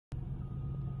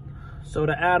So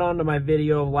to add on to my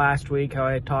video of last week, how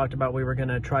I talked about we were going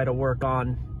to try to work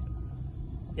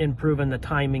on improving the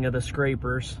timing of the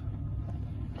scrapers.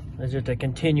 It's just a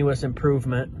continuous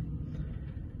improvement.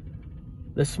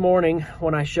 This morning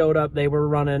when I showed up, they were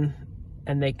running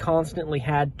and they constantly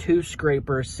had 2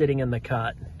 scrapers sitting in the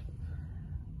cut.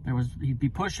 He'd be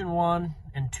pushing 1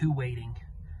 and 2 waiting.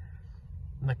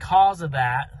 And the cause of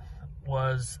that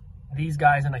was these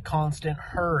guys in a constant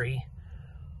hurry,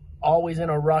 always in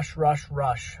a rush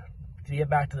to get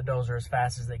back to the dozer as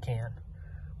fast as they can.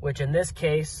 Which in this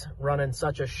case, running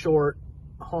such a short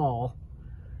haul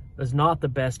is not the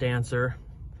best answer.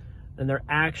 And they're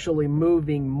actually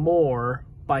moving more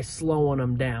by slowing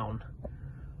them down.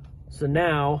 So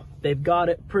now they've got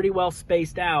it pretty well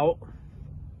spaced out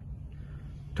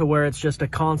to where it's just a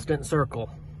constant circle.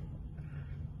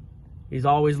 He's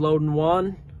always loading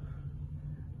 1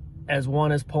 as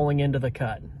 1 is pulling into the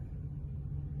cut.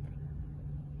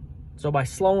 So by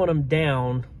slowing them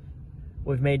down,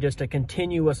 we've made just a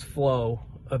continuous flow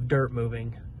of dirt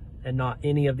moving and not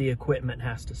any of the equipment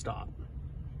has to stop.